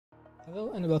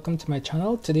Hello and welcome to my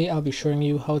channel. Today I'll be showing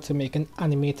you how to make an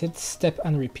animated step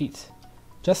and repeat,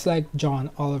 just like John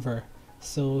Oliver.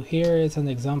 So here is an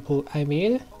example I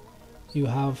made. You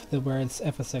have the words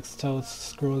FSX tout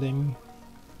scrolling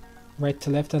right to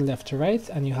left and left to right,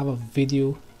 and you have a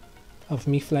video of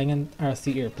me flying an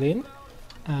RC airplane.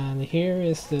 And here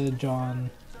is the John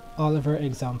Oliver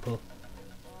example.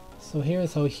 So here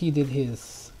is how he did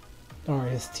his, or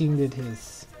his team did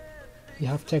his. You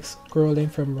have text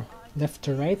scrolling from left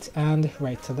to right and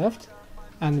right to left,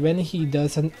 and when he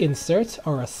does an insert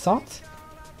or a sort,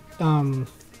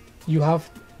 you have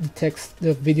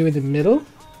the video in the middle.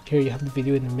 Here you have the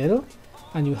video in the middle,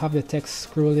 and you have the text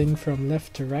scrolling from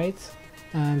left to right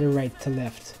and right to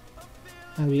left.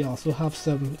 And we also have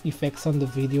some effects on the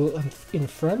video in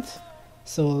front.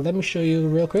 So let me show you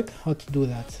real quick how to do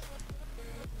that.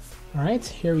 Alright,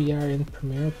 here we are in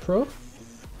Premiere Pro.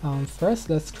 First,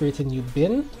 let's create a new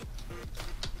bin.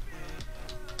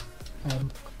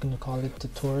 I'm going to call it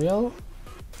tutorial.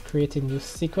 Create a new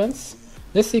sequence.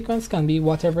 This sequence can be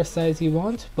whatever size you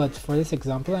want, but for this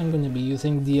example I'm going to be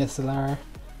using DSLR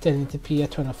 1080p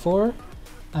at 24.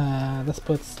 Let's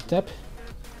put step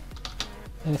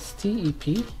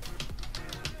STEP,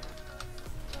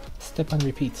 step and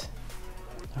repeat.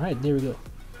 Alright, there we go.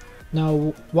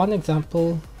 Now one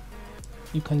example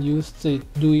you can use to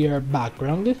do your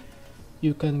background,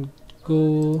 you can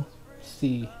go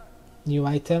see new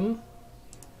item,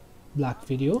 black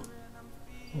video.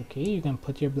 Okay, you can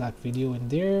put your black video in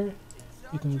there.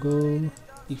 You can go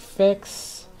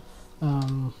effects,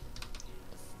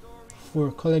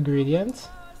 for color gradient,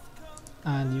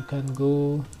 and you can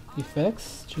go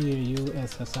effects,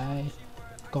 GUSSI,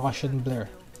 Gaussian blur.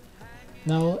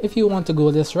 Now if you want to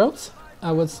go this route,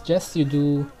 I would suggest you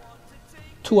do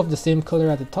two of the same color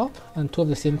at the top and two of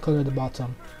the same color at the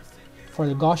bottom. For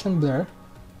the Gaussian blur,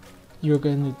 you're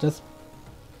going to just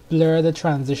blur the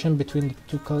transition between the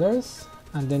two colors,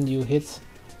 and then you hit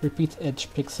repeat edge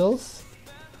pixels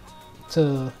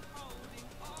to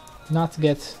not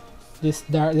get this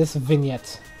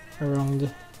vignette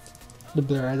around the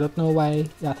blur. I don't know why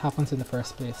that happens in the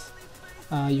first place.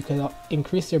 You can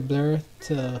increase your blur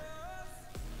to,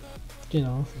 you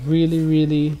know,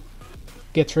 really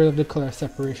get rid of the color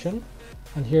separation.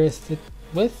 And here is it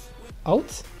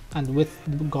without and with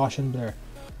the Gaussian blur.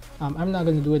 I'm not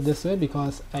going to do it this way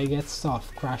because I get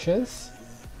soft crashes.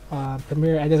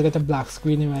 Premiere, I just get a black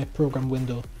screen in my program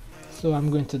window. So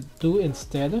I'm going to do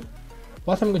instead,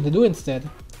 what I'm going to do instead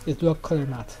is do a color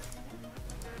matte.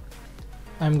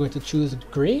 I'm going to choose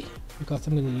gray because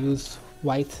I'm going to use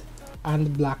white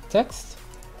and black text,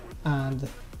 and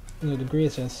you know, the gray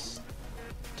is just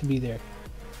to be there.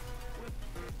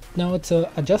 Now to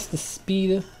adjust the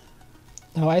speed,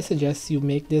 now I suggest you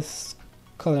make this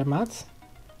color matte,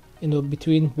 you know,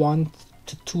 between 1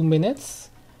 to 2 minutes,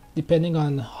 depending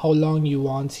on how long you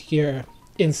want your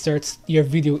inserts, your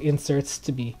video inserts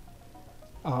to be.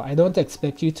 I don't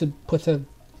expect you to put a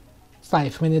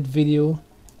 5-minute video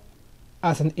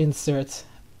as an insert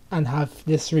and have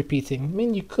this repeating. I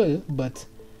mean, you could, but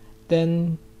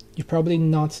then you're probably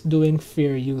not doing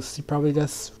fair use.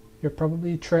 You're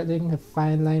probably treading a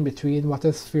fine line between what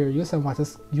is fair use and what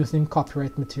is using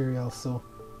copyright material. So,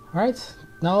 alright,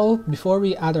 now before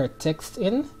we add our text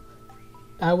in,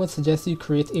 I would suggest you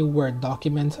create a Word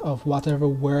document of whatever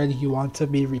word you want to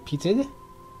be repeated.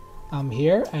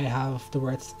 Here I have the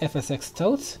words FSX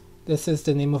tout. This is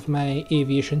the name of my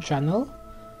aviation channel,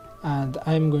 and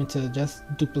I'm going to just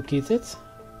duplicate it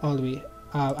all the way.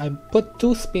 I put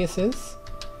 2 spaces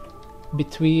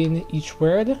between each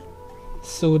word,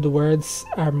 so the words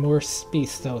are more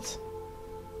spaced out.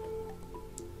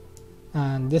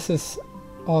 And this is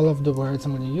all of the words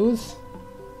I'm going to use.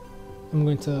 I'm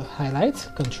going to highlight,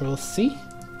 Control C.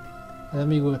 Let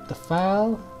me go with the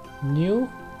file, new,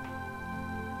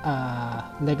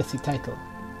 legacy title.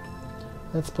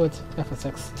 Let's put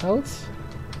FSX tout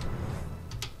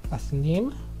as the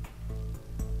name,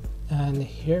 and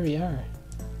here we are.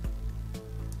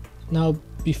 Now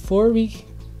before we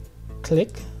click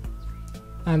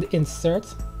and insert,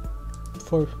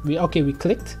 we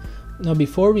clicked. Now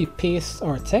before we paste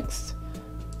our text,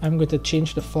 I'm going to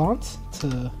change the font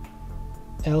to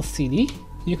LCD.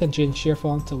 You can change your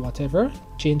font to whatever,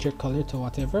 change your color to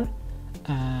whatever,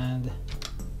 and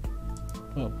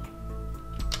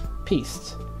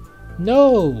paste.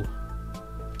 No!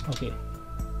 Okay,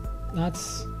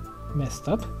 that's messed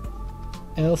up.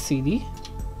 LCD,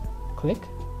 click,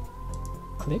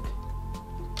 click.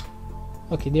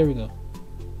 Okay, there we go.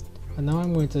 And now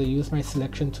I'm going to use my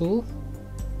selection tool,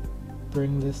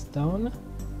 bring this down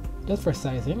just for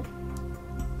sizing,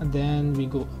 and then we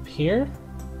go up here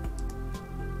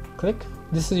click.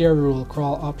 This is your rule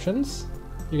crawl options.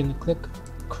 You're gonna click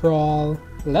crawl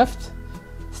left,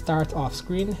 start off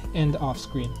screen, end off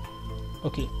screen.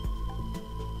 Okay.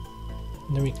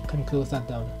 And then we can close that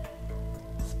down.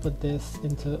 Let's put this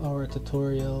into our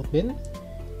tutorial bin.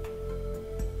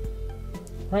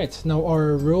 Right, now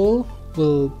our roll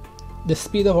will, the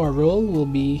speed of our roll will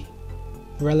be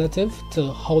relative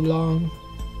to how long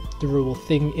the roll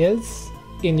thing is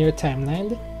in your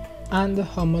timeline and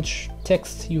how much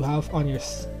text you have on your,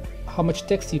 how much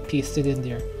text you pasted in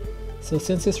there. So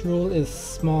since this roll is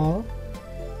small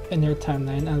in your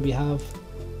timeline and we have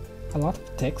a lot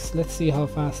of text, let's see how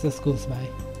fast this goes by.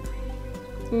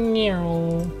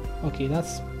 Okay,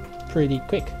 that's pretty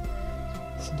quick.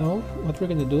 So now what we're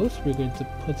going to do is we're going to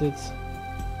put it,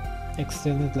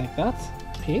 extend it like that,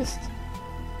 paste,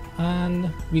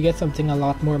 and we get something a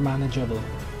lot more manageable.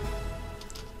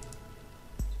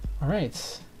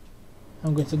 Alright,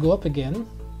 I'm going to go up again,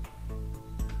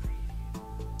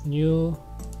 new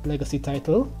legacy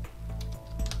title,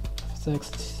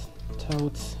 text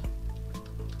tout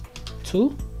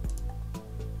 2,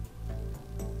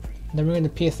 then we're going to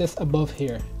paste this above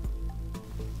here.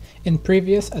 In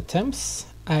previous attempts,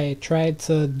 I tried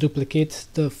to duplicate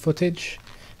the footage.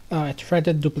 I tried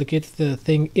to duplicate the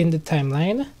thing in the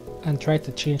timeline and tried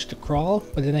to change the crawl,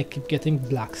 but then I keep getting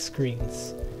black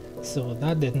screens. So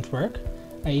that didn't work.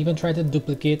 I even tried to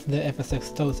duplicate the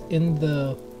FSX tout in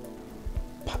the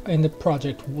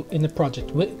project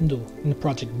window, in the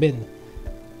project bin,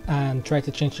 and tried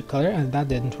to change the color, and that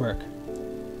didn't work.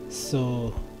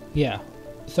 So yeah.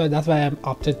 So that's why I'm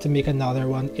opted to make another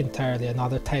one entirely,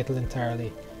 another title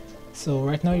entirely. So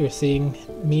right now you're seeing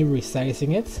me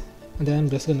resizing it, and then I'm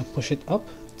just going to push it up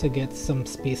to get some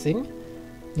spacing.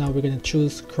 Now we're going to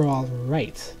choose crawl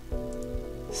right,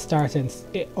 start and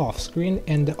off screen,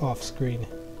 end off screen,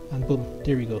 and boom,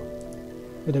 there we go.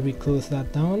 Whether we close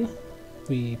that down,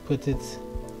 we put it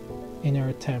in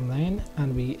our timeline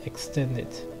and we extend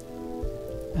it,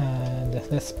 and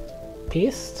let's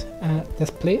paste,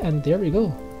 let's play, and there we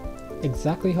go,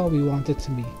 exactly how we want it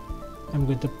to be. I'm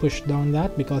going to push down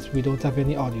that because we don't have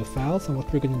any audio files, and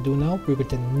what we're going to do now, we're going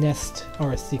to nest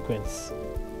our sequence.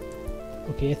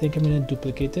 Okay, I think I'm going to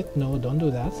duplicate it. No, don't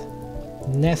do that.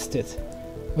 Nest it.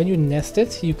 When you nest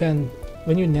it, you can,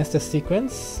 when you nest a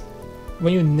sequence,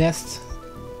 when you nest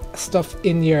stuff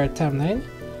in your timeline,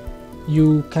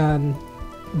 you can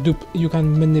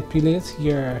manipulate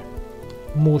your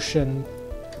motion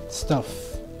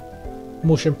stuff,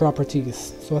 motion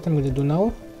properties. So what I'm going to do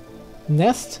now,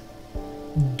 nest,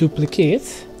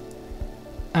 duplicate,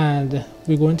 and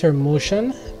we go into our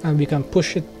motion and we can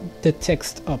push the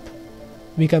text up.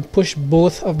 We can push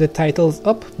both of the titles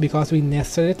up because we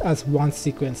nested it as one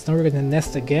sequence. Now we're going to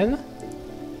nest again.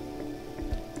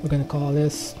 We're going to call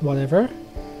this whatever,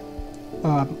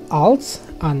 Alt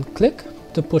and click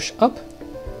to push up,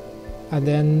 and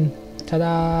then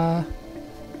ta-da,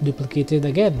 duplicate it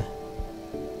again,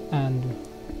 and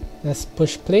let's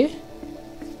push play,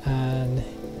 and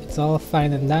it's all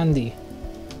fine and dandy.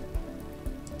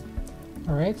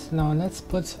 Alright, now let's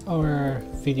put our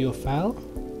video file.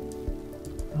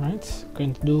 Alright,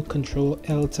 going to do Control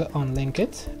L to unlink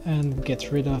it and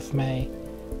get rid of my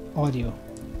audio.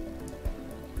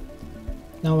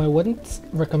 Now I wouldn't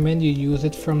recommend you use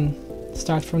it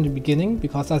start from the beginning,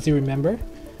 because as you remember,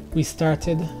 we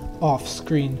started off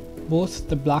screen. Both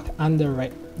the black and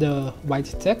the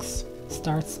white text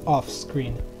starts off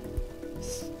screen.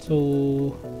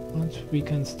 So we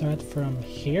can start from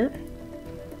here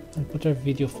and put our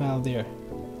video file there.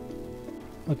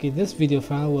 Okay, this video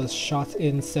file was shot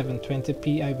in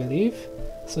 720p, I believe,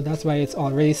 so that's why it's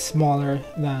already smaller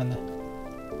than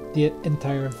the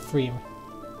entire frame.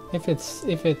 If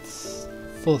it's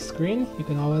full screen, you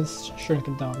can always shrink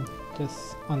it down.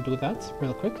 Just undo that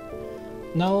real quick.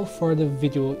 Now for the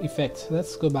video effect,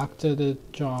 let's go back to the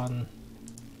John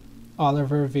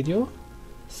Oliver video.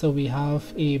 So we have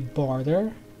a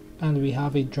border and we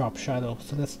have a drop shadow,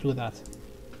 so let's do that.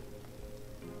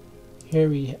 Here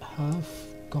we have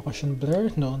Gaussian blur.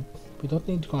 No, we don't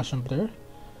need Gaussian blur.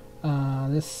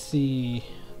 Let's see,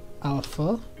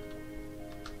 alpha.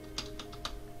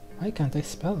 Why can't I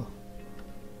spell?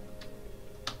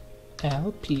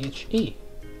 LPHA,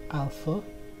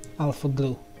 alpha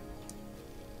glow.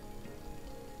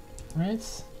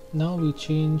 Right, now we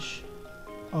change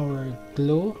our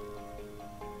glow.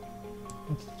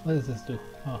 What does this do?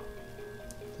 Oh,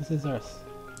 this is ours.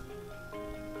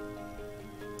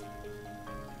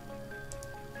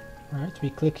 Alright, we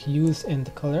click use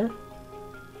end color,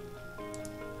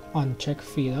 uncheck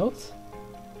fade out,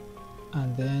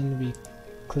 and then we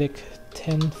click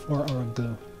 10 for our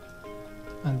glow.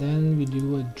 and then we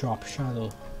do a drop shadow.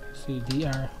 See,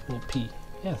 D-R-O-P.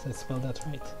 Yes, I spelled that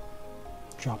right.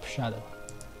 Drop shadow.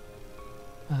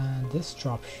 And this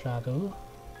drop shadow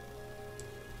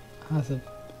has a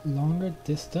longer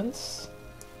distance,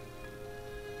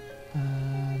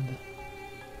 and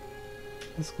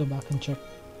let's go back and check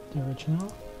the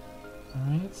original.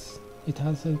 Alright, it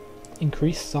has an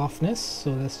increased softness,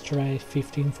 so let's try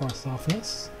 15 for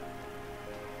softness.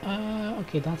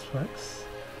 Okay, that works.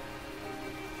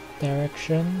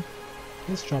 Direction,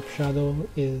 this drop shadow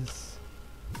is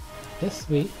this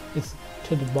way, it's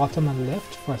to the bottom and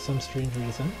left for some strange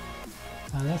reason.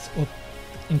 And let's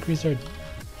increase our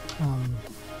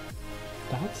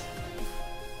that,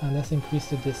 and let's increase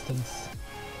the distance.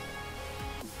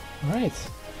 Alright,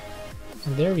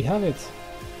 and there we have it.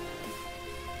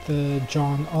 The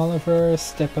John Oliver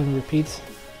step and repeat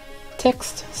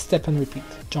text step and repeat.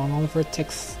 John Oliver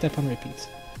text step and repeat.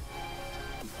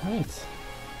 Alright,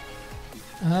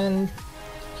 and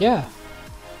yeah,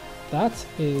 that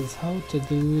is how to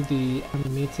do the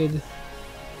animated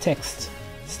text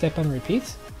step and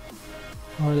repeat,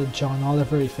 or the John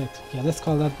Oliver effect. Yeah, let's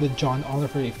call that the John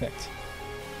Oliver effect.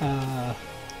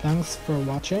 Thanks for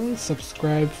watching.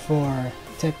 Subscribe for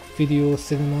tech, video,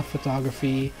 cinema,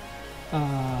 photography.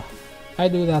 I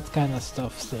do that kind of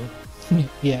stuff, so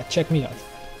yeah, check me out.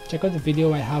 Check out the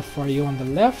video I have for you on the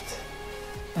left,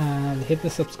 and hit the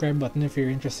subscribe button if you're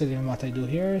interested in what I do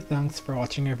here. Thanks for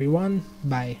watching, everyone.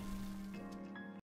 Bye.